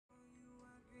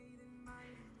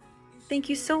Thank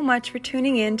you so much for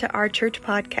tuning in to our church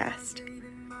podcast.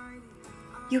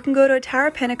 You can go to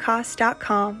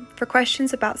atarapentecost.com for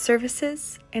questions about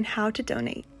services and how to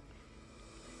donate.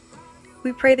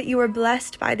 We pray that you are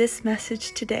blessed by this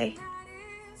message today.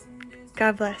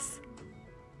 God bless.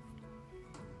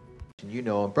 You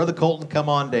know him. Brother Colton, come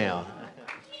on down.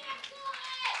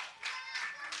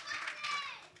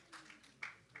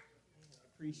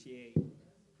 Appreciate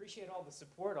all the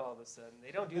support all of a sudden.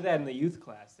 They don't do that in the youth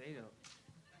class. They don't.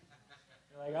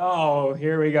 They're like, oh,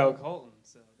 here we go, Colton.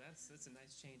 So that's a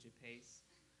nice change of pace.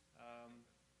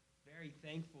 Very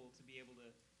thankful to be able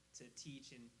to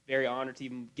teach and very honored to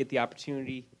even get the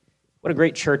opportunity. What a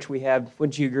great church we have.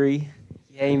 Wouldn't you agree?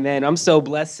 Amen. I'm so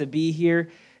blessed to be here.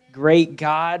 Great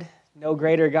God. No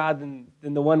greater God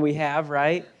than the one we have,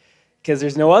 right? Because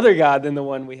there's no other God than the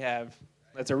one we have.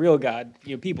 That's a real God.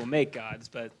 You know, people make gods,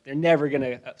 but they're never going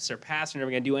to surpass, they're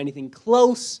never going to do anything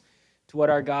close to what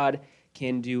our God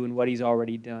can do and what he's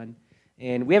already done.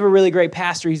 And we have a really great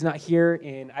pastor. He's not here,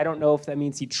 and I don't know if that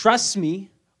means he trusts me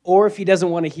or if he doesn't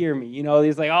want to hear me. You know,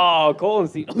 he's like, oh,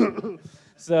 Colton.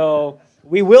 So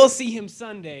we will see him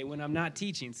Sunday when I'm not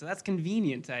teaching. So that's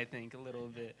convenient, I think, a little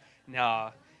bit.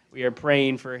 No, we are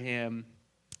praying for him.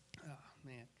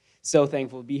 So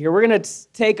thankful to be here. We're going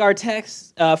to take our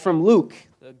text from Luke,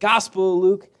 the Gospel of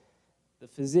Luke, the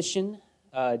physician,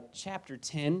 chapter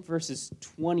 10, verses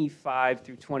 25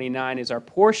 through 29 is our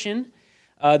portion.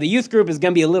 The youth group is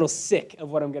going to be a little sick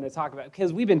of what I'm going to talk about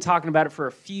because we've been talking about it for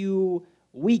a few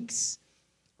weeks,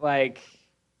 if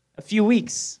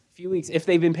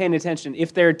they've been paying attention.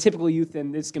 If they're a typical youth,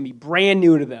 then this is going to be brand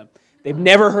new to them. They've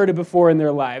never heard it before in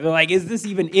their life. They're like, is this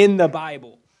even in the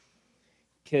Bible?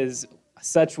 Because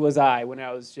such was I when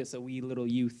I was just a wee little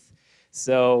youth.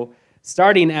 So,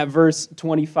 starting at verse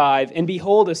 25, and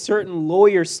behold, a certain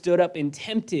lawyer stood up and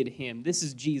tempted him. This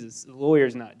is Jesus. The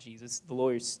lawyer's not Jesus. The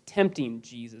lawyer's tempting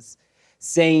Jesus,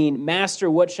 saying, Master,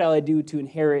 what shall I do to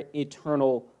inherit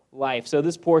eternal life? So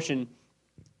this portion,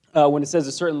 when it says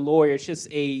a certain lawyer, it's just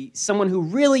someone who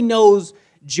really knows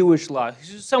Jewish law.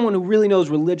 Someone who really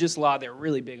knows religious law. They're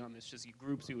really big on this. Just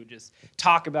groups who would just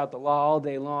talk about the law all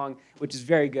day long, which is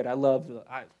very good. I'm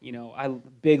a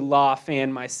big law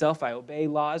fan myself. I obey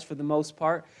laws for the most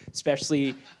part,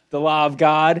 especially the law of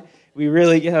God. We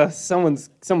really, someone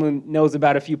knows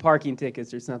about a few parking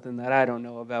tickets or something that I don't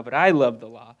know about, but I love the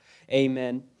law.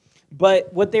 Amen.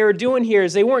 But what they were doing here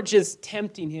is they weren't just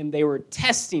tempting him, they were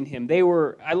testing him.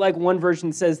 I like one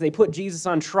version says they put Jesus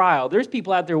on trial. There's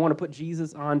people out there who want to put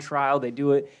Jesus on trial. They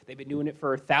do it. They've been doing it for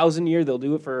 1,000 years. They'll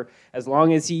do it for as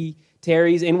long as he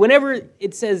tarries. And whenever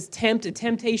it says tempt, a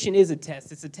temptation is a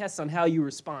test. It's a test on how you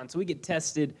respond. So we get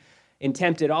tested and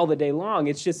tempted all the day long.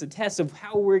 It's just a test of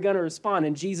how we're going to respond.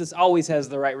 And Jesus always has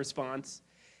the right response.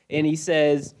 And he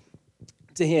says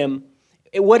to him,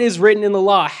 what is written in the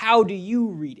law? How do you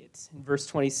read it? In verse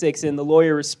 26, and the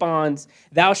lawyer responds,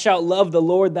 Thou shalt love the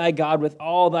Lord thy God with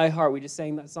all thy heart. We just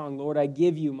sang that song, Lord, I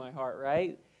give you my heart,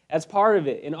 right? That's part of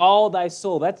it. In all thy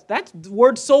soul. That's the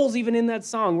word soul's even in that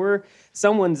song.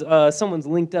 Someone's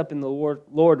linked up in the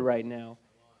Lord right now.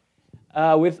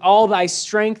 With all thy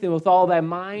strength and with all thy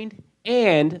mind,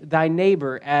 and thy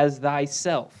neighbor as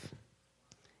thyself.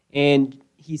 And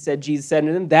Jesus said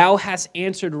to them, Thou hast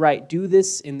answered right. Do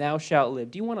this, and thou shalt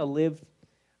live. Do you want to live?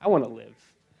 I want to live.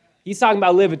 He's talking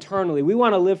about live eternally. We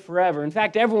want to live forever. In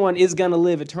fact, everyone is going to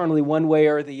live eternally one way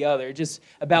or the other. Just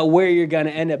about where you're going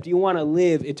to end up. Do you want to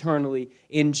live eternally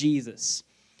in Jesus?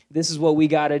 This is what we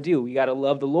got to do. We got to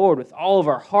love the Lord with all of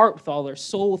our heart, with all our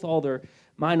soul, with all their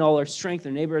mind, all our strength,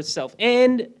 their neighbor itself.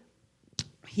 And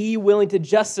he willing to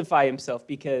justify himself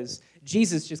because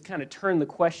Jesus just kind of turned the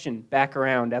question back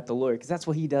around at the lawyer because that's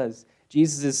what he does.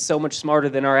 Jesus is so much smarter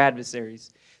than our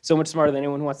adversaries, so much smarter than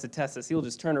anyone who wants to test us. He'll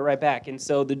just turn it right back. And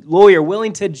so the lawyer,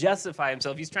 willing to justify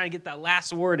himself, he's trying to get that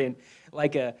last word in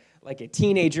like a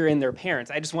teenager and their parents.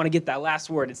 I just want to get that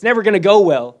last word. It's never going to go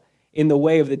well in the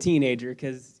way of the teenager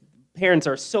because parents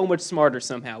are so much smarter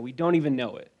somehow. We don't even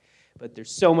know it, but they're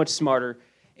so much smarter.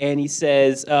 And he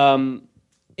says, and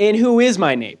who is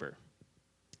my neighbor?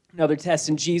 Another test,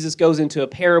 and Jesus goes into a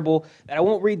parable that I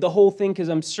won't read the whole thing because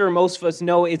I'm sure most of us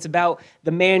know. It's about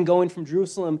the man going from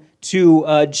Jerusalem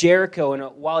to Jericho, and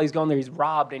while he's going there, he's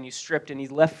robbed and he's stripped and he's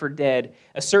left for dead.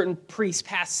 A certain priest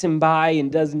passes him by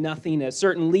and does nothing. A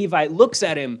certain Levite looks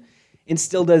at him and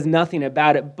still does nothing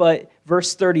about it. But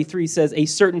verse 33 says, a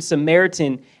certain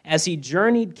Samaritan, as he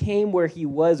journeyed, came where he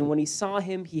was, and when he saw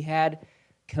him, he had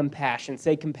compassion.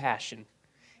 Say compassion.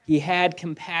 He had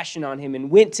compassion on him and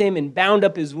went to him and bound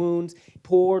up his wounds,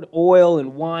 poured oil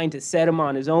and wine to set him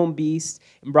on his own beast,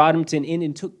 and brought him to an inn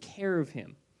and took care of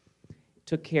him.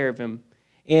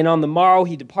 And on the morrow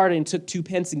he departed and took 2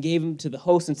 pence and gave them to the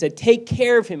host and said, take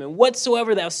care of him, and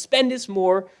whatsoever thou spendest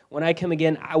more, when I come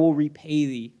again, I will repay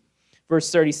thee.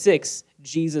 Verse 36,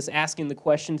 Jesus asking the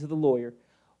question to the lawyer,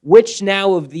 which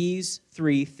now of these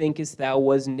 3 thinkest thou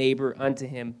was neighbor unto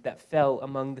him that fell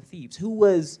among the thieves? Who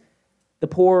was the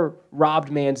poor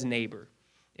robbed man's neighbor?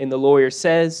 And the lawyer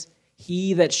says,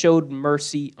 he that showed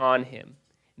mercy on him.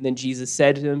 And then Jesus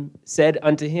said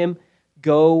unto him,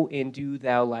 go and do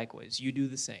thou likewise. You do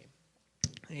the same.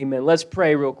 Amen. Let's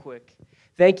pray real quick.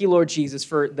 Thank you, Lord Jesus,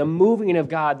 for the moving of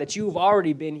God, that you've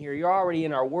already been here. You're already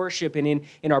in our worship and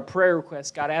in our prayer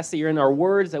requests. God, I ask that you're in our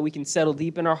words, that we can settle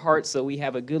deep in our hearts so we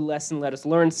have a good lesson. Let us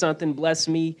learn something. Bless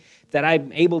me, that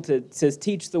I'm able to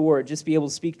teach the word, just be able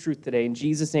to speak truth today. In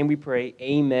Jesus' name we pray,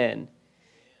 amen.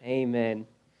 Amen.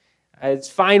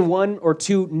 Find 1 or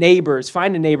 2 neighbors.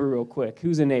 Find a neighbor real quick.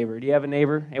 Who's a neighbor? Do you have a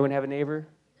neighbor? Anyone have a neighbor?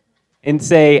 And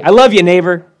say, I love you,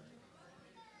 neighbor.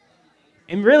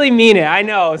 And really mean it. I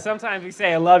know. Sometimes we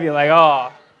say I love you like,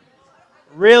 oh,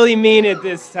 really mean it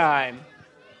this time.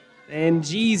 In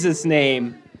Jesus'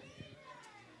 name.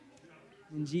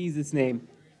 In Jesus' name.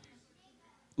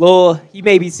 Lowell, you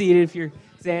may be seated if you're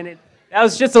saying it. That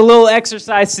was just a little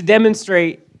exercise to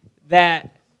demonstrate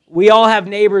that we all have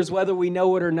neighbors, whether we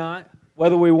know it or not,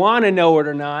 whether we want to know it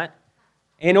or not.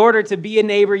 In order to be a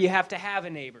neighbor, you have to have a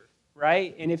neighbor,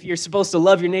 right? And if you're supposed to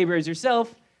love your neighbor as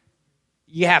yourself,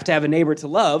 you have to have a neighbor to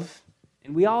love.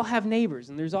 And we all have neighbors,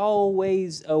 and there's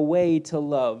always a way to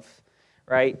love,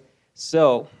 right?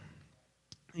 So,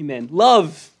 amen.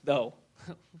 Love, though.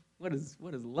 What does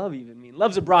love even mean?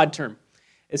 Love's a broad term.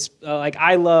 It's like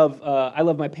I love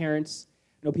my parents.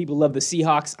 I know people love the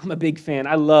Seahawks. I'm a big fan.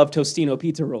 I love Tostino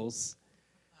pizza rolls.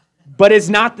 But it's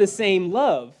not the same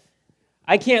love.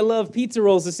 I can't love pizza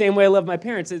rolls the same way I love my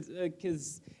parents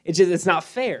because it's not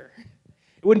fair.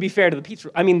 It wouldn't be fair to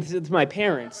the to my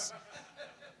parents.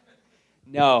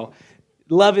 No.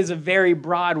 Love is a very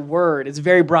broad word. It's a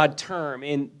very broad term.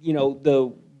 And,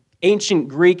 the ancient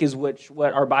Greek is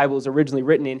what our Bible is originally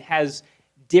written in, has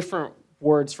different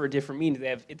words for different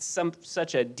meanings. It's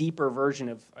such a deeper version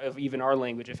of even our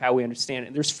language, of how we understand it.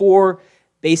 And there's 4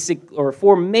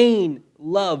 main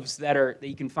loves that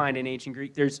you can find in ancient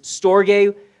Greek. There's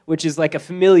storge, which is like a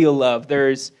familial love.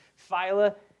 There's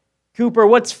philia. Cooper,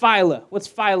 what's philia? What's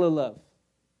philia love?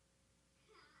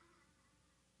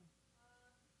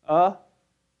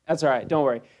 That's all right. Don't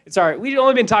worry. It's all right. We've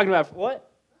only been talking about what?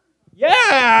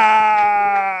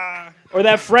 Yeah! Or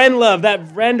that friend love,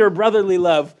 that friend or brotherly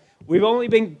love. We've only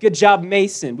been, good job,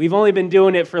 Mason. We've only been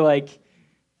doing it for like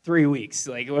 3 weeks.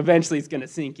 Like, eventually it's going to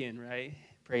sink in, right?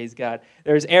 Praise God.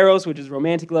 There's eros, which is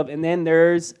romantic love, and then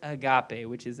there's agape,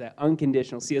 which is that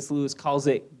unconditional. C.S. Lewis calls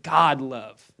it God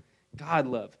love. God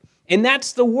love. And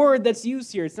that's the word that's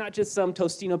used here. It's not just some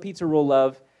Tostino pizza roll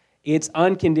love. It's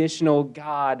unconditional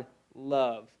God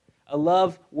love. A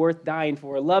love worth dying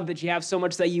for. A love that you have so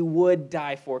much that you would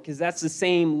die for, because that's the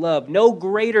same love. No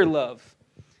greater love.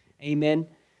 Amen.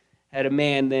 Had a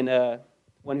man than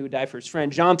one who would die for his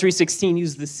friend. John 3:16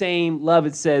 uses the same love.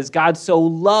 It says, God so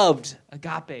loved,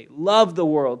 agape, loved the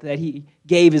world that he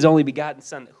gave his only begotten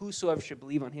Son, that whosoever should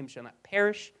believe on him shall not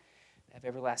perish, but have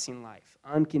everlasting life.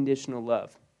 Unconditional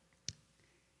love.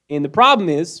 And the problem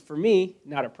is, for me,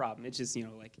 not a problem. It's just,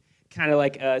 kind of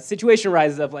like a situation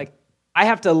arises of like, I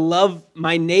have to love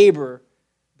my neighbor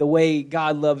the way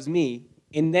God loves me.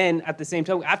 And then at the same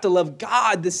time, I have to love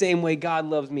God the same way God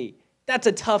loves me. That's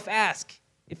a tough ask.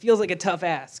 It feels like a tough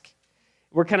ask.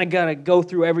 We're kind of going to go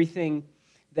through everything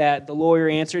that the lawyer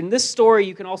answered. And this story,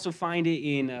 you can also find it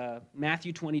in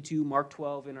Matthew 22, Mark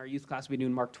 12. In our youth class, we'll be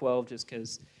doing Mark 12 just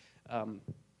because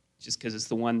it's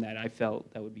the one that I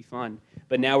felt that would be fun.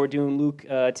 But now we're doing Luke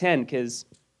 10 because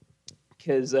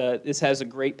this has a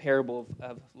great parable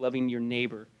of loving your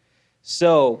neighbor.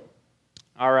 So,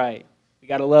 all right, we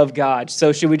got to love God.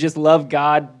 So should we just love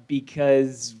God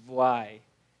because why?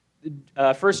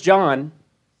 1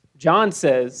 John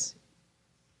says,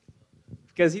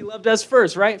 because he loved us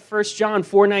first, right? 1 John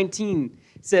 4:19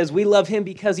 says, we love him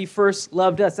because he first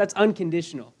loved us. That's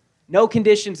unconditional. No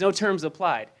conditions, no terms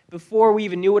applied. Before we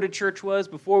even knew what a church was,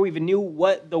 before we even knew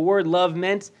what the word love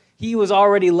meant, he was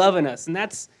already loving us. And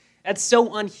that's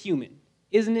so unhuman,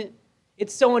 isn't it?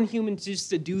 It's so unhuman just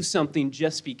to do something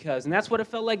just because. And that's what it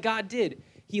felt like God did.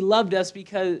 He loved us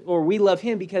we love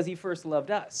him because he first loved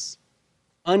us.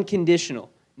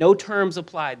 Unconditional. No terms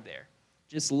applied there.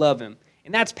 Just love him.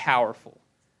 And that's powerful.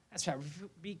 That's powerful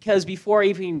because before I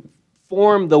even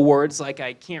form the words, like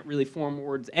I can't really form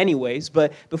words anyways,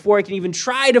 but before I can even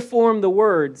try to form the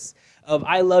words of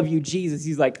I love you, Jesus,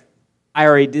 he's like, I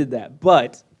already did that.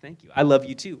 But, thank you, I love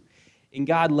you too. And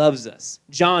God loves us.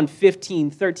 John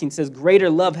 15:13 says, greater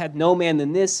love hath no man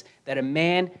than this, that a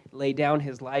man lay down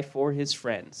his life for his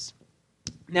friends.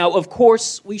 Now, of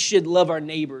course, we should love our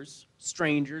neighbors,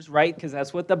 strangers, right? Because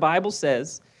that's what the Bible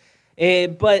says.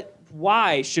 But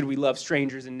why should we love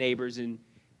strangers and neighbors? And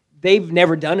they've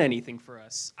never done anything for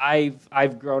us.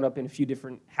 I've grown up in a few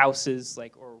different houses,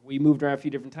 or we moved around a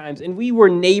few different times, and we were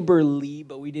neighborly,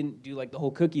 but we didn't do the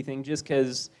whole cookie thing just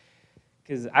because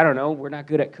I don't know, we're not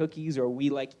good at cookies, or we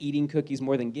like eating cookies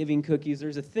more than giving cookies.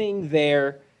 There's a thing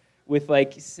there with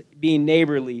being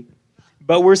neighborly,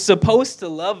 but we're supposed to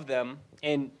love them.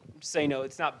 And say no,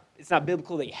 it's not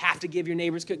biblical that you have to give your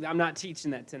neighbors cookies. I'm not teaching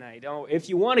that tonight. If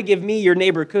you want to give me your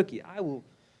neighbor a cookie, I will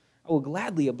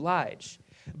gladly oblige.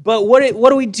 But what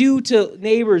do we do to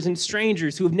neighbors and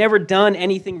strangers who have never done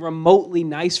anything remotely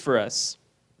nice for us?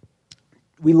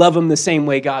 We love them the same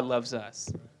way God loves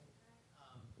us.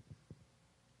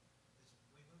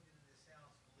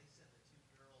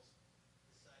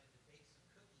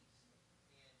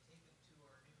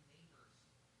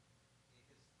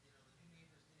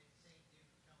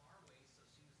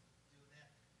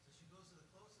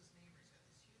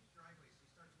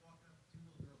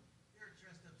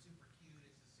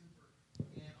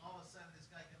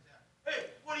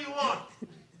 What do you want?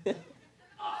 We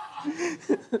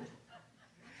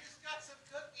just got some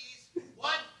cookies.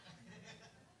 What?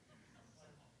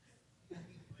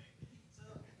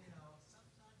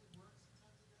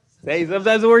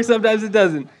 Sometimes it works, sometimes it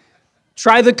doesn't.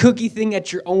 Try the cookie thing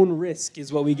at your own risk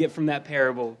is what we get from that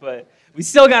parable. But we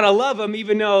still gotta love them,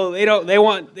 even though they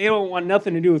don't want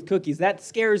nothing to do with cookies. That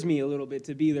scares me a little bit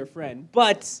to be their friend.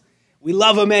 But we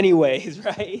love them anyways,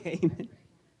 right? Amen.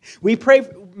 We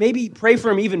maybe pray for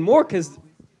them even more because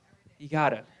you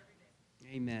gotta.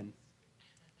 Amen.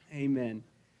 Amen.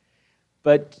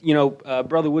 But,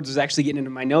 Brother Woods was actually getting into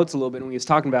my notes a little bit when he was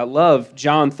talking about love.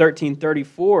 John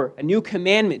 13:34, a new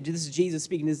commandment. This is Jesus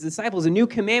speaking to his disciples. A new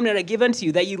commandment I give unto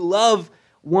you, that you love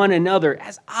one another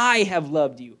as I have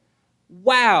loved you.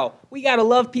 Wow. We got to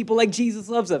love people like Jesus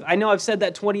loves us. I know I've said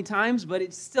that 20 times, but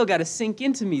it's still got to sink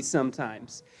into me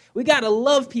sometimes. We got to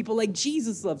love people like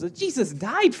Jesus loves us. Jesus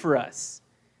died for us.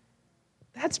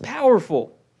 That's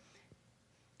powerful.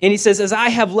 And he says, as I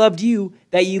have loved you,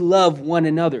 that ye love one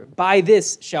another. By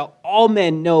this shall all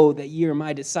men know that ye are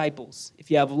my disciples,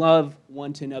 if you have love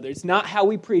one to another. It's not how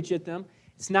we preach at them.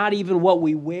 It's not even what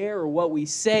we wear or what we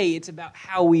say. It's about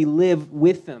how we live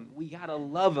with them. We got to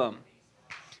love them.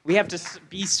 We have to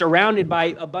be surrounded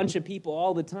by a bunch of people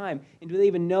all the time. And do they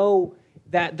even know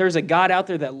that there's a God out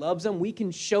there that loves them? We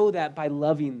can show that by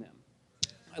loving them.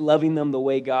 By loving them the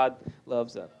way God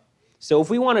loves them. So if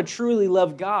we want to truly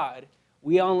love God,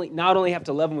 we not only have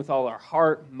to love him with all our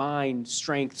heart, mind,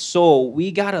 strength, soul,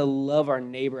 we got to love our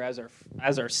neighbor as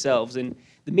ourselves. And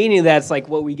the meaning of that's like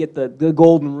what we get the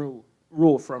golden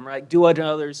rule from, right? Do unto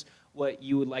others what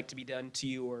you would like to be done to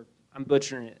you, or I'm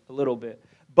butchering it a little bit.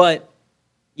 But,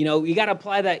 you got to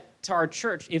apply that to our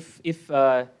church. If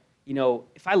I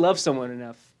love someone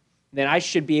enough, then I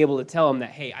should be able to tell them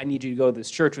that, hey, I need you to go to this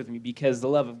church with me because the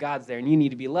love of God's there and you need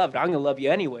to be loved. I'm going to love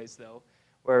you anyways, though,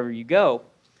 wherever you go.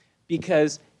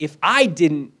 Because if I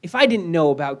didn't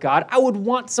know about God, I would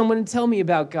want someone to tell me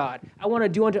about God. I want to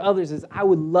do unto others as I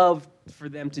would love for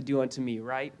them to do unto me,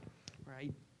 right?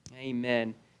 Right?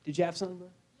 Amen. Did you have something, bro?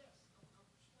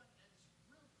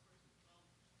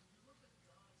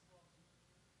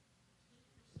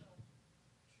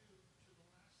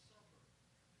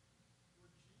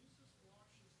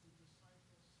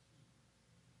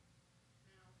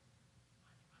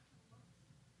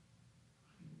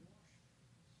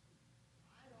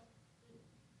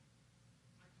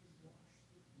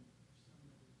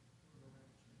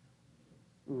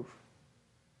 Oof.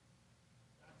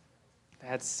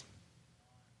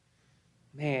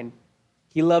 Man,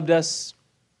 he loved us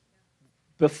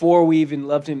before we even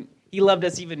loved him. He loved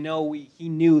us even though he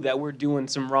knew that we're doing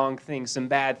some wrong things, some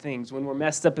bad things, when we're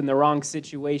messed up in the wrong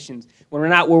situations, when we're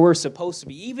not where we're supposed to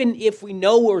be. Even if we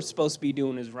know what we're supposed to be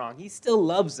doing is wrong, he still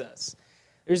loves us.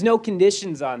 There's no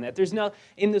conditions on that.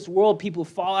 In this world, people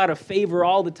fall out of favor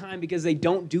all the time because they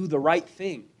don't do the right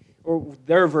thing, or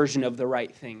their version of the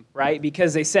right thing, right?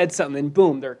 Because they said something and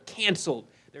boom, they're canceled.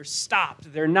 They're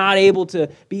stopped. They're not able to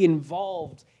be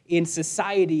involved in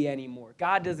society anymore.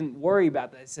 God doesn't worry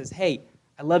about that. He says, hey,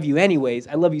 I love you anyways.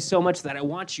 I love you so much that I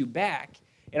want you back,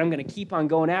 and I'm going to keep on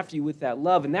going after you with that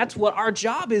love. And that's what our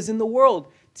job is in the world,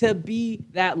 to be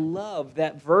that love,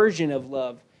 that version of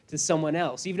love to someone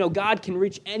else. Even though God can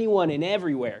reach anyone and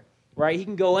everywhere, right? He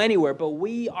can go anywhere, but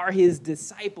we are his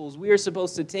disciples. We are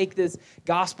supposed to take this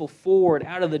gospel forward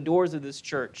out of the doors of this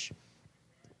church.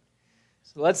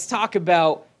 So let's talk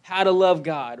about how to love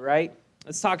God, right?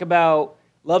 Let's talk about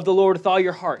love the Lord with all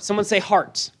your heart. Someone say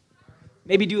heart.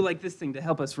 Maybe do like this thing to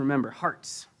help us remember.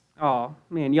 Hearts. Oh,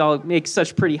 man, y'all make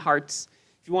such pretty hearts.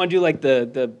 If you want to do like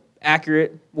the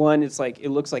accurate one, it's like,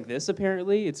 it looks like this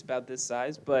apparently. It's about this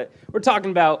size. But we're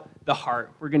talking about the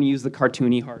heart. We're going to use the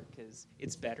cartoony heart because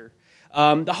it's better.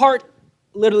 The heart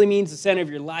literally means the center of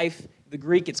your life. The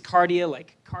Greek, it's cardia,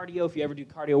 like cardio. If you ever do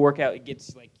cardio workout, it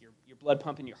gets like your blood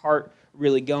pumping, your heart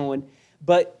really going.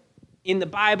 But in the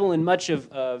Bible and much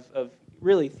of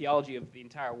really theology of the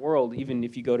entire world, even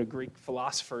if you go to Greek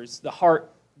philosophers, the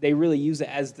heart, they really use it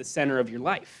as the center of your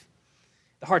life.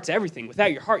 The heart's everything.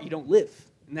 Without your heart, you don't live.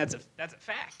 And that's a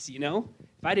fact, you know?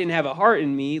 If I didn't have a heart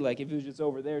in me, like if it was just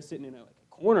over there sitting in a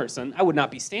corner or something, I would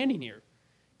not be standing here.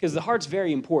 Because the heart's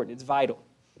very important. It's vital.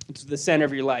 It's the center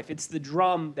of your life. It's the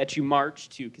drum that you march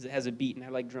to because it has a beat, and I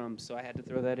like drums, so I had to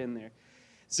throw that in there.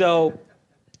 So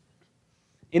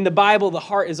in the Bible, the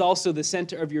heart is also the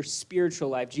center of your spiritual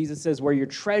life. Jesus says, where your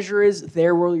treasure is,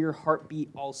 there will your heart be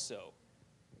also.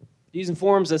 Jesus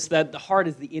informs us that the heart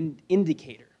is the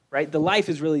indicator, right? The life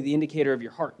is really the indicator of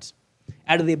your heart.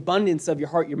 Out of the abundance of your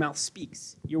heart, your mouth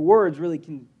speaks. Your words really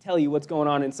can tell you what's going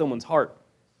on in someone's heart.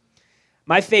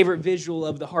 My favorite visual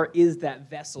of the heart is that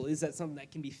vessel. Is that something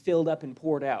that can be filled up and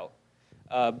poured out?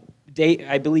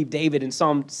 I believe David in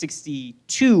Psalm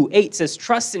 62:8 says,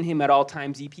 trust in him at all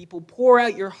times, ye people. Pour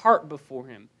out your heart before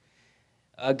him.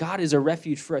 God is a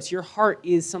refuge for us. Your heart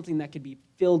is something that could be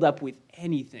filled up with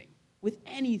anything. With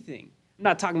anything. I'm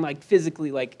not talking like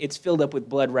physically, like it's filled up with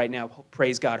blood right now.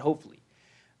 Praise God, hopefully.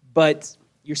 But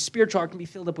your spiritual heart can be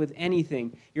filled up with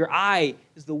anything. Your eye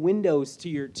is the windows to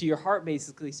your heart,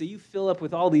 basically. So you fill up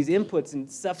with all these inputs,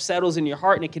 and stuff settles in your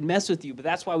heart, and it can mess with you. But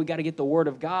that's why we got to get the Word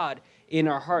of God in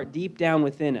our heart, deep down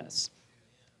within us,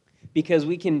 because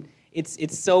we can.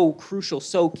 It's so crucial,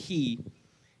 so key.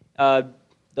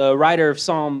 The writer of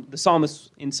the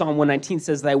psalmist in Psalm 119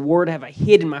 says, "Thy word have I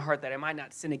hid in my heart, that I might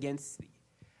not sin against thee."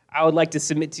 I would like to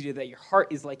submit to you that your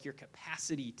heart is like your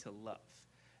capacity to love.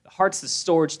 The heart's the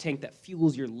storage tank that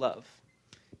fuels your love.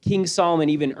 King Solomon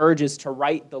even urges to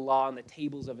write the law on the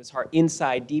tables of his heart,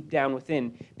 inside, deep down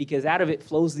within, because out of it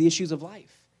flows the issues of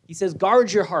life. He says,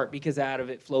 guard your heart, because out of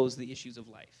it flows the issues of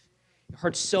life. Your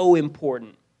heart's so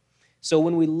important. So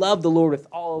when we love the Lord with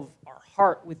all of our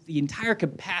heart, with the entire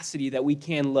capacity that we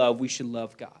can love, we should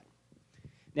love God.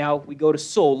 Now, we go to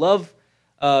soul. Love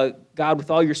God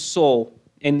with all your soul.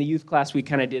 In the youth class, we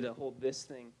kind of did a whole this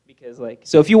thing. Because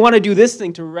so if you want to do this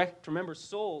thing to remember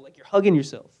soul, like you're hugging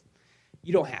yourself,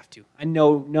 you don't have to. I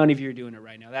know none of you are doing it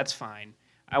right now. That's fine.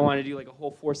 I want to do like a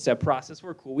whole 4-step process.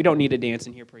 We're cool. We don't need a dance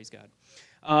in here, praise God.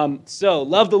 So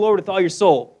love the Lord with all your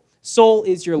soul. Soul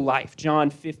is your life.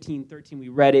 John 15:13, we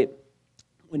read it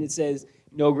when it says,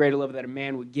 no greater love that a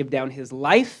man would give down his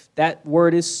life. That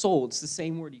word is soul. It's the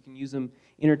same word. You can use them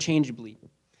interchangeably.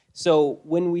 So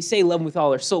when we say love him with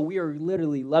all our soul, we are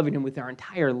literally loving him with our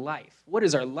entire life. What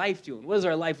is our life doing? What does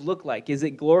our life look like? Is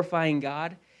it glorifying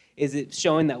God? Is it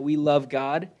showing that we love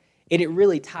God? And it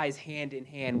really ties hand in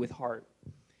hand with heart.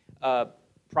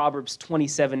 Proverbs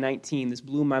 27:19, this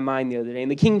blew my mind the other day. In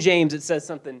the King James, it says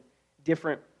something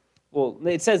different. Well,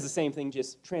 it says the same thing,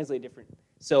 just translate different.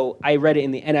 So I read it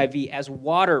in the NIV. As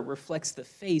water reflects the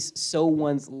face, so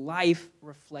one's life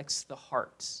reflects the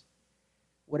heart.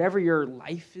 Whatever your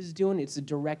life is doing, it's a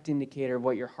direct indicator of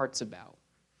what your heart's about.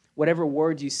 Whatever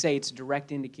words you say, it's a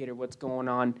direct indicator of what's going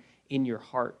on in your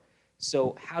heart.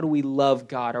 So how do we love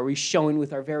God? Are we showing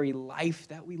with our very life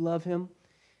that we love him?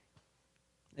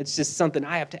 It's just something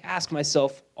I have to ask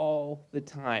myself all the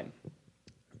time.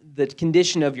 The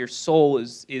condition of your soul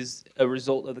is a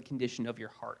result of the condition of your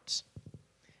heart.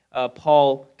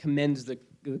 Paul commends the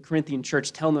Corinthian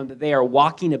church, telling them that they are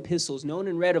walking epistles, known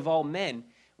and read of all men,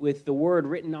 with the word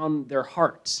written on their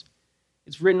hearts.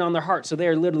 It's written on their hearts, so they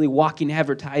are literally walking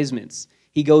advertisements.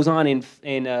 He goes on in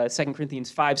 2 Corinthians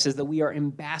 5, says that we are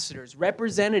ambassadors,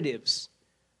 representatives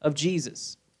of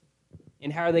Jesus.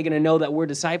 And how are they going to know that we're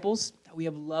disciples? That we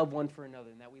have love one for another,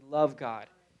 and that we love God.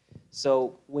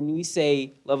 So when we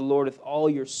say, love the Lord with all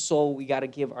your soul, we got to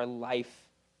give our life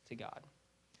to God.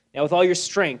 Now, with all your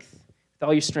strength, I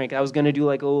was going to do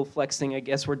like a little flex thing. I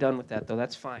guess we're done with that, though.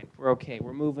 That's fine. We're okay.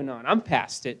 We're moving on. I'm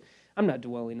past it. I'm not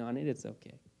dwelling on it. It's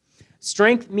okay.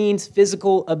 Strength means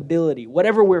physical ability.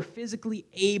 Whatever we're physically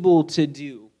able to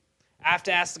do. I have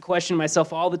to ask the question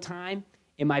myself all the time,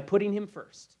 am I putting him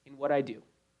first in what I do?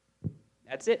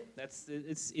 That's it.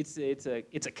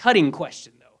 It's a cutting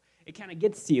question, though. It kind of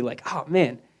gets to you like, oh,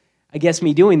 man, I guess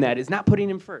me doing that is not putting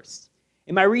him first.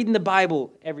 Am I reading the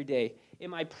Bible every day?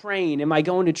 Am I praying? Am I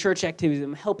going to church activities?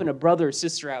 Am I helping a brother or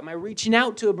sister out? Am I reaching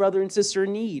out to a brother and sister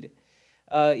in need?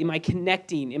 Am I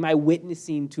connecting? Am I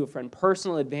witnessing to a friend?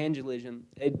 Personal evangelism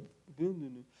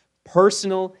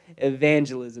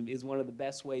is one of the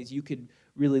best ways you could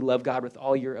really love God with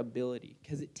all your ability,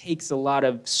 because it takes a lot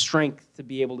of strength to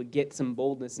be able to get some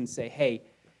boldness and say, hey,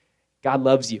 God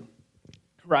loves you,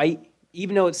 right?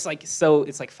 Even though it's like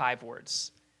 5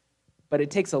 words. But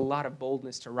it takes a lot of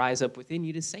boldness to rise up within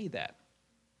you to say that.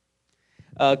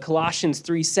 Colossians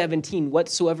 3:17,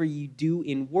 whatsoever you do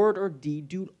in word or deed,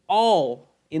 do all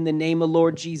in the name of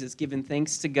Lord Jesus, giving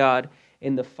thanks to God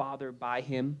and the Father by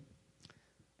him.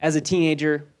 As a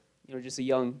teenager, just a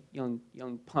young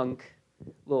punk,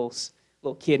 little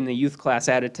kid in the youth class,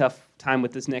 I had a tough time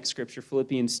with this next scripture,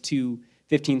 Philippians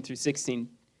 2:15 through 16.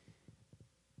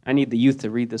 I need the youth to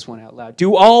read this one out loud.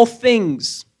 Do all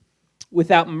things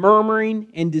without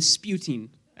murmuring and disputing.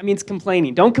 That means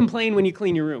complaining. Don't complain when you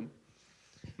clean your room.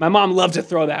 My mom loved to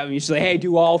throw that at me. She's like, hey,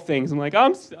 do all things. I'm like,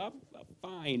 I'm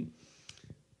fine.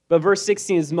 But verse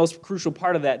 16 is the most crucial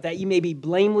part of that you may be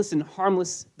blameless and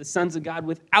harmless, the sons of God,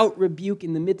 without rebuke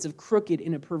in the midst of crooked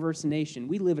and a perverse nation.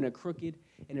 We live in a crooked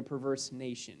and a perverse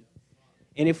nation.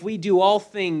 And if we do all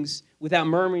things without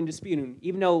murmuring and disputing,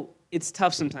 even though it's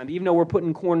tough sometimes, even though we're put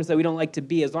in corners that we don't like to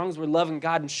be, as long as we're loving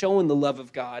God and showing the love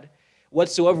of God,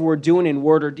 whatsoever we're doing in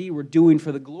word or deed, we're doing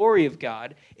for the glory of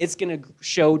God, it's going to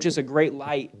show just a great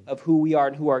light of who we are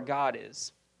and who our God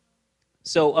is.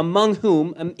 So among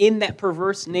whom, in that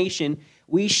perverse nation,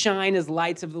 we shine as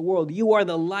lights of the world. You are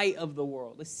the light of the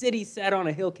world. A city set on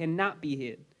a hill cannot be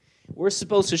hid. We're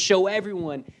supposed to show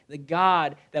everyone the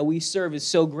God that we serve is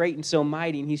so great and so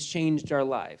mighty, and he's changed our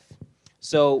life.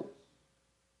 So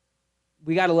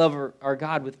we got to love our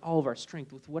God with all of our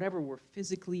strength, with whatever we're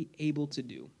physically able to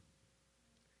do.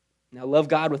 Now, love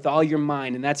God with all your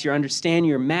mind, and that's your understanding,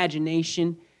 your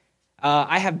imagination.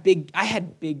 I had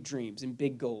big dreams and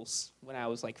big goals when I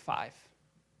was like 5.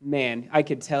 Man, I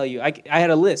could tell you, I had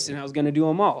a list, and I was going to do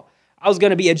them all. I was going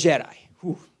to be a Jedi.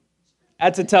 Whew.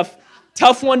 That's a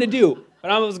tough one to do,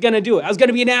 but I was going to do it. I was going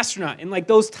to be an astronaut, and like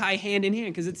those tie hand in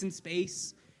hand because it's in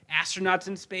space. Astronauts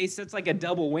in space, that's like a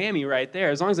double whammy right there.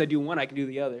 As long as I do one, I can do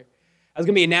the other. I was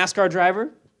going to be a NASCAR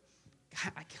driver.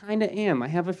 I kind of am. I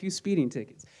have a few speeding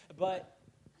tickets. But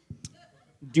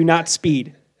do not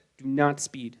speed. Do not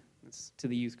speed. That's to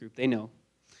the youth group. They know.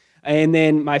 And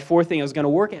then my 4th thing, I was going to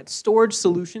work at Storage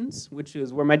Solutions, which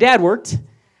is where my dad worked.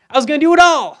 I was going to do it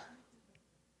all.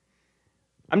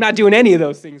 I'm not doing any of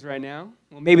those things right now.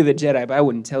 Well, maybe the Jedi, but I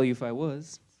wouldn't tell you if I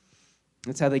was.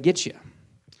 That's how they get you.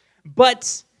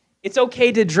 But it's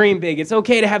okay to dream big. It's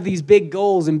okay to have these big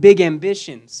goals and big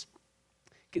ambitions.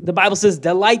 The Bible says,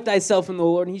 delight thyself in the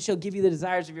Lord, and he shall give you the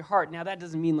desires of your heart. Now, that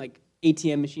doesn't mean like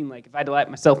ATM machine, like if I delight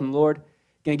myself in the Lord,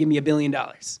 he's going to give me $1 billion.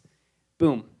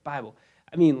 Boom, Bible.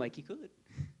 I mean, like he could.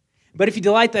 But if you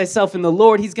delight thyself in the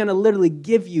Lord, he's going to literally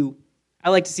give you, I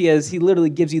like to see it as he literally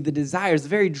gives you the desires, the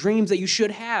very dreams that you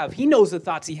should have. He knows the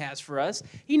thoughts he has for us.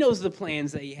 He knows the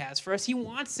plans that he has for us. He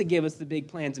wants to give us the big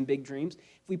plans and big dreams.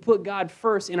 If we put God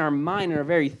first in our mind and our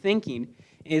very thinking,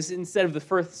 is instead of the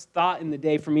first thought in the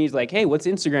day for me is like, hey, what's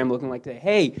Instagram looking like today?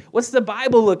 Hey, what's the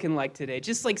Bible looking like today?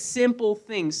 Just like simple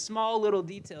things, small little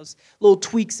details, little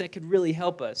tweaks that could really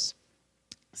help us.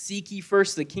 Seek ye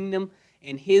first the kingdom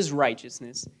and his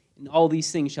righteousness, and all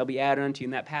these things shall be added unto you.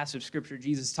 In that passage of Scripture,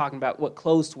 Jesus is talking about what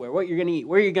clothes to wear, what you're going to eat,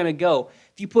 where you're going to go.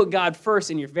 If you put God first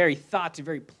in your very thoughts, your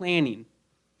very planning,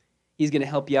 he's going to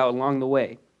help you out along the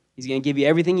way. He's going to give you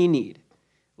everything you need.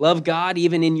 Love God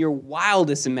even in your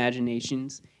wildest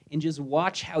imaginations, and just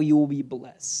watch how you will be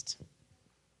blessed.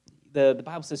 The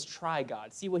Bible says, try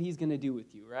God. See what he's going to do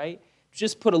with you, right?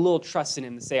 Just put a little trust in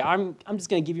him to say, I'm just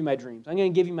going to give you my dreams. I'm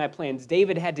going to give you my plans.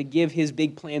 David had to give his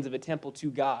big plans of a temple to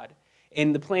God.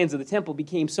 And the plans of the temple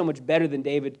became so much better than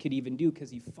David could even do because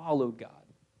he followed God.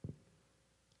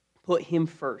 Put him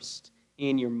first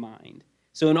in your mind.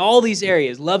 So in all these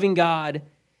areas, loving God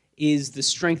is the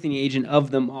strengthening agent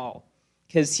of them all.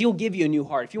 Because he'll give you a new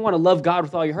heart. If you want to love God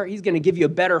with all your heart, he's going to give you a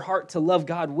better heart to love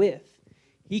God with.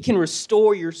 He can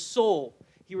restore your soul.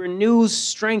 He renews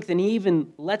strength, and he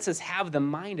even lets us have the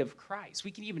mind of Christ.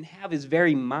 We can even have his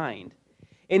very mind.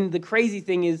 And the crazy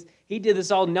thing is, he did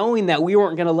this all knowing that we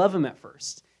weren't going to love him at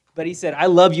first. But he said, I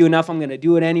love you enough, I'm going to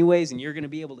do it anyways, and you're going to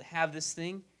be able to have this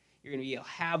thing. You're going to be able to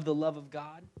have the love of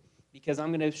God because I'm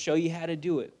going to show you how to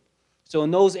do it. So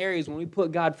in those areas, when we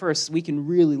put God first, we can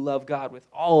really love God with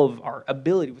all of our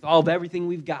ability, with all of everything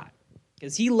we've got.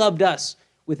 Because he loved us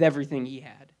with everything he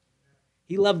had.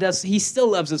 He loved us. He still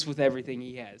loves us with everything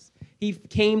he has. He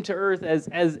came to earth as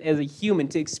a human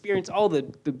to experience all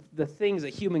the things a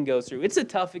human goes through. It's a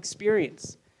tough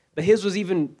experience, but his was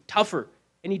even tougher,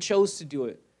 and he chose to do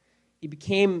it. He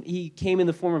came in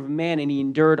the form of a man, and he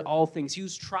endured all things. He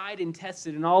was tried and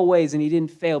tested in all ways, and he didn't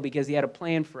fail because he had a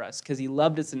plan for us, because he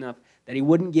loved us enough that he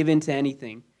wouldn't give in to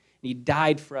anything. And he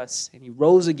died for us, and he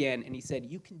rose again, and he said,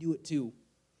 you can do it too.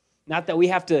 Not that we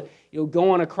have to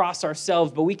go on a cross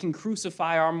ourselves, but we can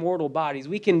crucify our mortal bodies.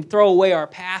 We can throw away our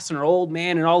past and our old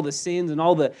man and all the sins and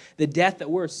all the death that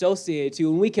we're associated to,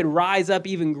 and we can rise up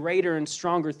even greater and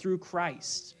stronger through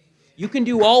Christ. You can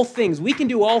do all things. We can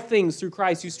do all things through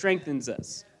Christ who strengthens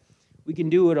us. We can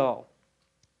do it all.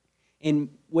 And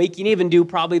we can even do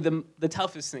probably the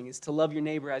toughest thing is to love your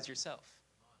neighbor as yourself.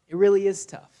 It really is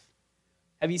tough.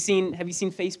 Have you seen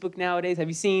Facebook nowadays? Have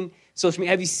you seen social media?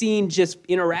 Have you seen just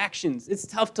interactions? It's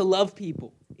tough to love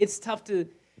people. It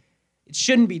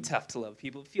shouldn't be tough to love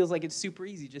people. It feels like it's super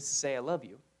easy just to say I love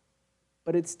you.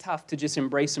 But it's tough to just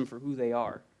embrace them for who they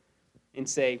are and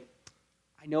say,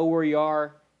 I know where you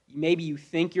are. Maybe you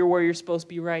think you're where you're supposed to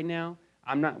be right now.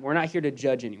 We're not here to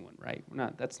judge anyone, right?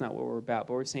 That's not what we're about.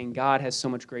 But we're saying God has so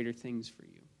much greater things for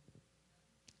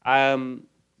you.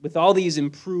 With all these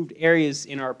improved areas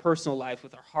in our personal life,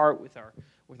 with our heart, with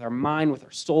our mind, with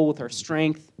our soul, with our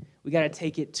strength, we got to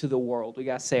take it to the world. We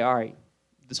got to say, all right,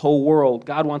 this whole world,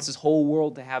 God wants this whole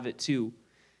world to have it too.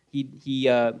 He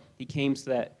came so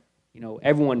that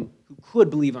everyone who could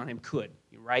believe on him could,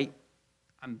 right?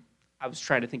 I was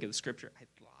trying to think of the scripture. I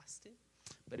lost it,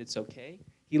 but it's okay.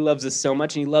 He loves us so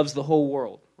much, and he loves the whole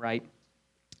world, right?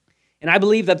 And I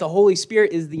believe that the Holy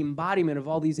Spirit is the embodiment of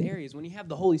all these areas. When you have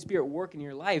the Holy Spirit work in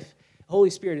your life, the Holy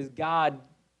Spirit is God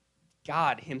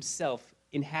himself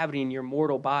inhabiting your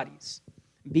mortal bodies,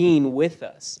 being with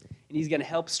us. And he's going to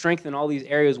help strengthen all these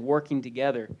areas working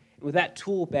together. And with that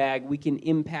tool bag, we can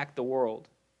impact the world.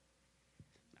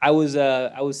 I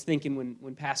was thinking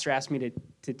when Pastor asked me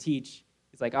to teach,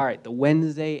 he's like, all right, the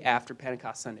Wednesday after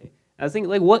Pentecost Sunday. I was thinking,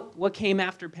 like, what came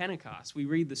after Pentecost? We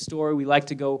read the story. We like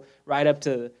to go right up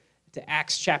to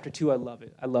Acts chapter 2. I love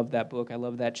it. I love that book. I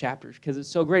love that chapter because it's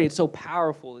so great. It's so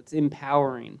powerful. It's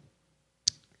empowering.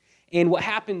 And what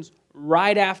happens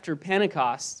right after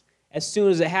Pentecost, as soon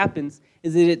as it happens,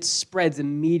 is that it spreads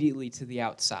immediately to the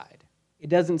outside. It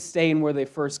doesn't stay in where they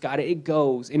first got it. It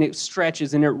goes, and it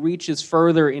stretches, and it reaches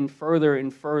further and further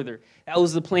and further. That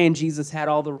was the plan Jesus had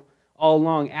all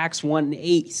along. Acts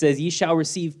 1:8 says, ye shall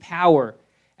receive power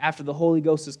after the Holy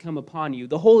Ghost has come upon you.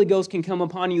 The Holy Ghost can come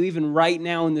upon you even right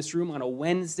now in this room on a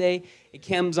Wednesday. It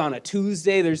comes on a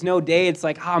Tuesday. There's no day. It's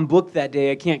like, I'm booked that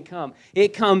day. I can't come.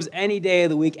 It comes any day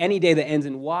of the week, any day that ends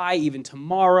in Y, even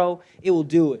tomorrow. It will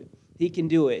do it. He can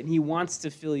do it, and he wants to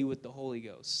fill you with the Holy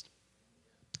Ghost.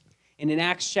 And in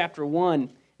Acts chapter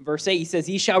 1, verse 8, he says,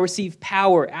 ye shall receive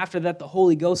power after that the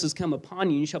Holy Ghost has come upon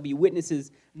you. You shall be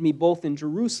witnesses of me both in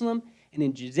Jerusalem and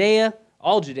in Judea,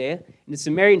 all Judea, and in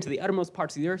Samaria, and to the uttermost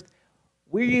parts of the earth.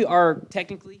 We are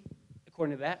technically,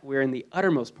 according to that, we're in the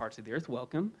uttermost parts of the earth.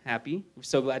 Welcome, happy. We're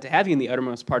so glad to have you in the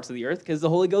uttermost parts of the earth because the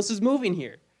Holy Ghost is moving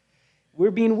here. We're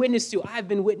being witnessed to. I've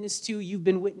been witnessed to. You've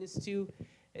been witnessed to.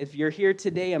 If you're here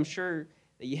today, I'm sure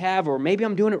that you have, or maybe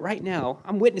I'm doing it right now.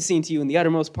 I'm witnessing to you in the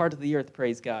uttermost part of the earth,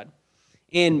 praise God.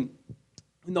 And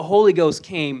when the Holy Ghost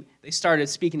came, they started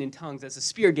speaking in tongues as the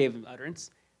Spirit gave them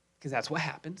utterance, because that's what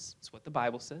happens. It's what the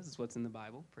Bible says. It's what's in the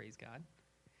Bible. Praise God.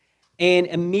 And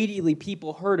immediately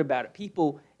people heard about it.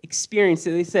 People experienced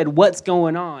it. They said, what's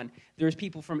going on? There was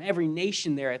people from every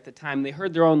nation there at the time. They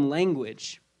heard their own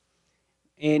language.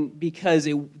 And because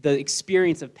the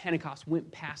experience of Pentecost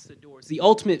went past the doors. The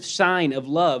ultimate sign of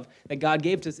love that God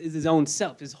gave to us is his own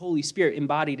self, his Holy Spirit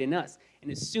embodied in us. And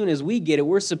as soon as we get it,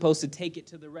 we're supposed to take it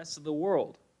to the rest of the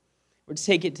world. We're to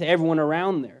take it to everyone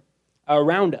around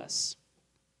us.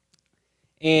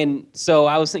 And so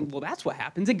I was thinking, well, that's what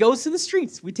happens. It goes to the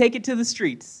streets. We take it to the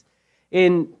streets.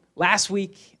 And last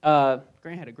week,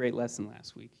 Grant had a great lesson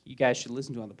last week. You guys should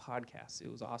listen to it on the podcast.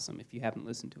 It was awesome if you haven't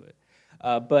listened to it.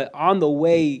 But on the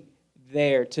way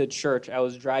there to church, I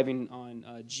was driving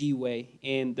on G-Way,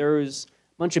 and there was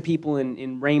a bunch of people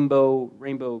in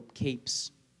rainbow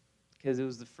capes because it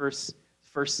was the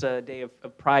first day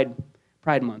of Pride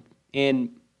Month.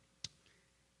 And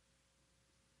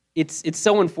it's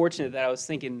so unfortunate that I was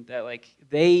thinking that, like,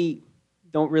 they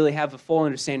don't really have a full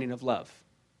understanding of love.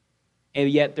 And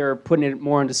yet they're putting it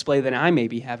more on display than I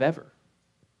maybe have ever.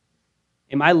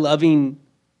 Am I loving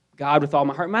God with all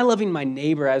my heart? Am I loving my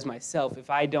neighbor as myself if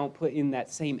I don't put in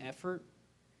that same effort?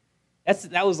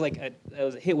 That was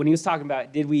a hit when he was talking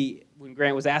about when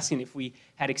Grant was asking if we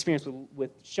had experience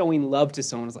with showing love to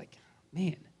someone. I was like,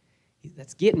 man,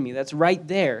 that's getting me. That's right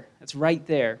there. That's right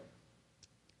there.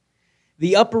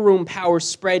 The upper room power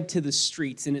spread to the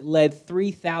streets, and it led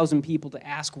 3,000 people to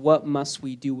ask, what must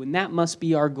we do? And that must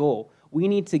be our goal. We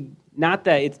need to, not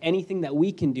that it's anything that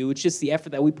we can do, it's just the effort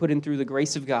that we put in through the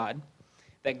grace of God,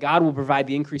 that God will provide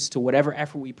the increase to whatever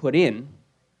effort we put in.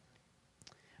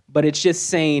 But it's just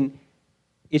saying,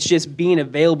 it's just being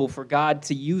available for God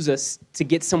to use us to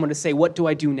get someone to say, what do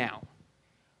I do now?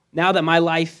 Now that my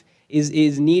life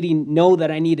is needing, know that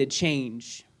I need a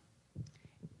change.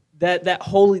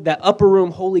 That upper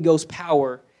room Holy Ghost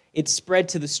power, it spread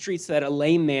to the streets so that a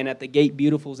lame man at the gate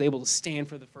beautiful was able to stand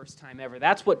for the first time ever.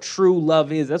 That's what true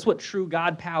love is. That's what true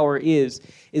God power is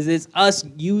it's us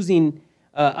using,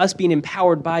 us being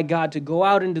empowered by God to go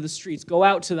out into the streets, go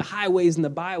out to the highways and the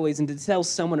byways and to tell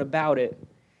someone about it.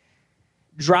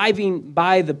 Driving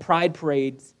by the pride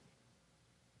parades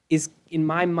is, in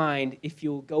my mind, if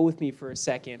you'll go with me for a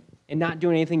second, and not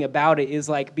doing anything about it is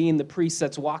like being the priest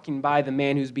that's walking by the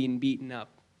man who's being beaten up.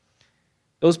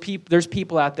 There's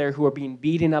people out there who are being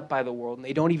beaten up by the world, and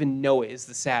they don't even know it is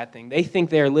the sad thing. They think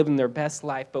they are living their best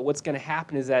life, but what's going to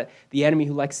happen is that the enemy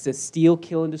who likes to steal,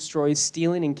 kill, and destroy is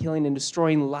stealing and killing and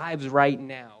destroying lives right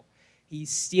now. He's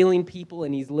stealing people,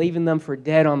 and he's leaving them for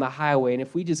dead on the highway. And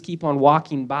if we just keep on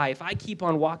walking by, if I keep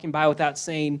on walking by without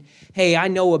saying, hey, I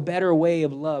know a better way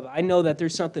of love. I know that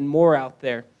there's something more out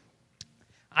there.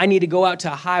 I need to go out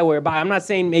to a highway or by. I'm not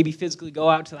saying maybe physically go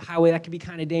out to the highway. That could be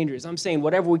kind of dangerous. I'm saying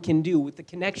whatever we can do with the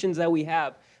connections that we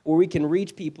have where we can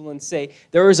reach people and say,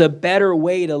 there is a better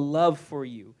way to love for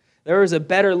you. There is a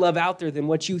better love out there than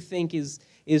what you think is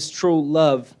true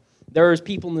love. There is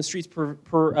people in the streets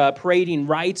parading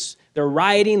rights. They're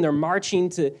rioting. They're marching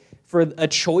for a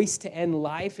choice to end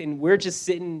life. And we're just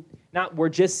sitting, we're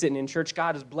just sitting in church.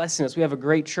 God is blessing us. We have a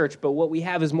great church. But what we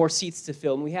have is more seats to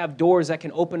fill. And we have doors that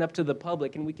can open up to the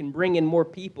public. And we can bring in more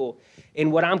people.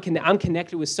 And what I'm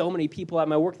connected with so many people at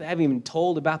my work that I haven't even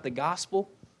told about the gospel.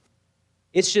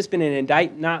 It's just been an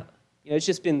indictment. It's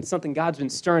just been something God's been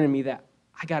stirring in me that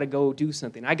I got to go do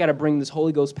something. I got to bring this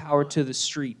Holy Ghost power to the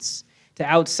streets, to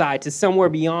outside, to somewhere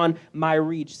beyond my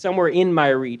reach, somewhere in my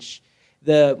reach.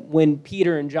 When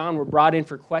Peter and John were brought in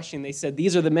for questioning, they said,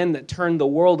 these are the men that turned the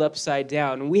world upside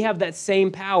down. And we have that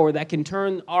same power that can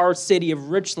turn our city of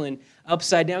Richland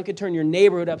upside down. It can turn your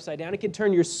neighborhood upside down. It can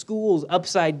turn your schools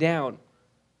upside down.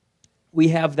 We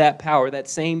have that power, that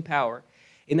same power.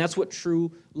 And that's what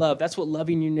true love, that's what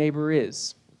loving your neighbor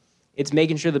is. It's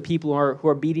making sure the people who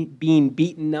are being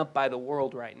beaten up by the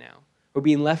world right now, who are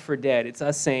being left for dead. It's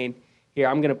us saying, here,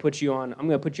 I'm going to put you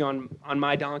on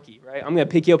my donkey, right? I'm going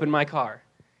to pick you up in my car.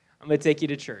 I'm going to take you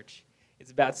to church.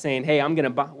 It's about saying, hey, we're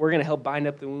going to help bind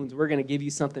up the wounds. We're going to give you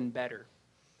something better,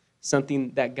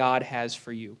 something that God has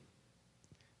for you.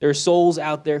 There are souls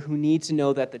out there who need to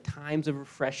know that the times of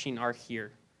refreshing are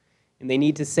here, and they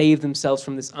need to save themselves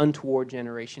from this untoward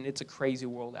generation. It's a crazy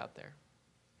world out there,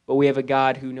 but we have a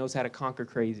God who knows how to conquer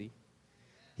crazy.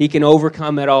 He can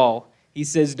overcome it all. He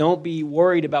says, don't be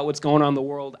worried about what's going on in the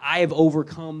world. I have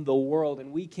overcome the world,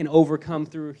 and we can overcome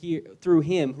through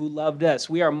him who loved us.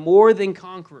 We are more than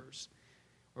conquerors.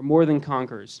 We're more than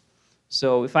conquerors.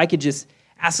 So if I could just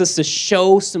ask us to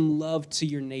show some love to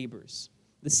your neighbors.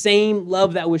 The same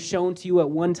love that was shown to you at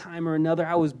one time or another.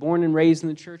 I was born and raised in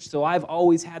the church, so I've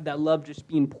always had that love just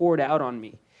being poured out on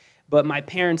me. But my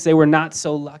parents, they were not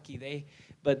so lucky.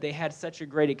 But they had such a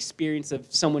great experience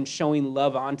of someone showing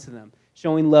love onto them.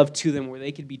 Showing love to them where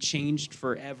they could be changed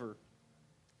forever.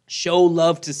 Show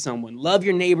love to someone. Love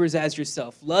your neighbors as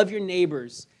yourself. Love your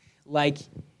neighbors like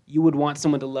you would want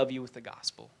someone to love you with the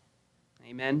gospel.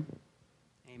 Amen?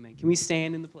 Amen. Can we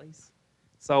stand in the place?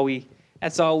 That's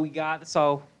all we got. That's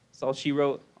all she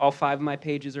wrote. All 5 of my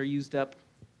pages are used up.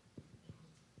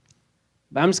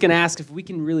 But I'm just going to ask if we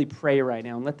can really pray right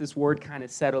now and let this word kind of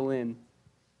settle in.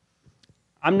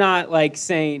 I'm not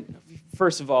saying,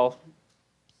 first of all,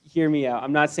 hear me out.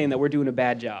 I'm not saying that we're doing a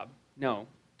bad job. No.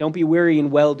 Don't be weary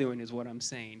in well-doing is what I'm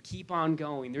saying. Keep on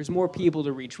going. There's more people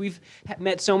to reach. We've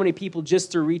met so many people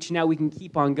just through reaching out. We can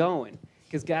keep on going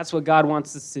because that's what God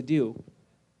wants us to do.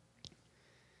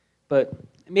 But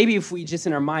maybe if we just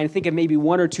in our mind think of maybe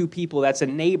 1 or 2 people that's a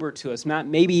neighbor to us, not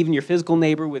maybe even your physical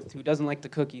neighbor who doesn't like the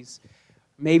cookies.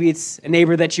 Maybe it's a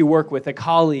neighbor that you work with, a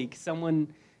colleague, someone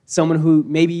who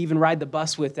maybe even ride the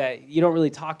bus with that you don't really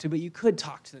talk to, but you could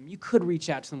talk to them. You could reach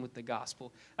out to them with the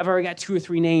gospel. I've already got 2 or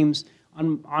 3 names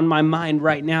on my mind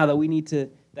right now that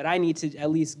I need to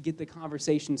at least get the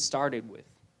conversation started with.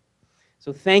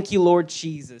 So thank you, Lord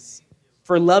Jesus,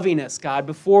 for loving us, God.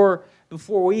 Before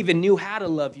we even knew how to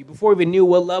love you, before we even knew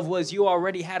what love was, you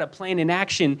already had a plan in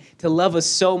action to love us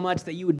so much that you would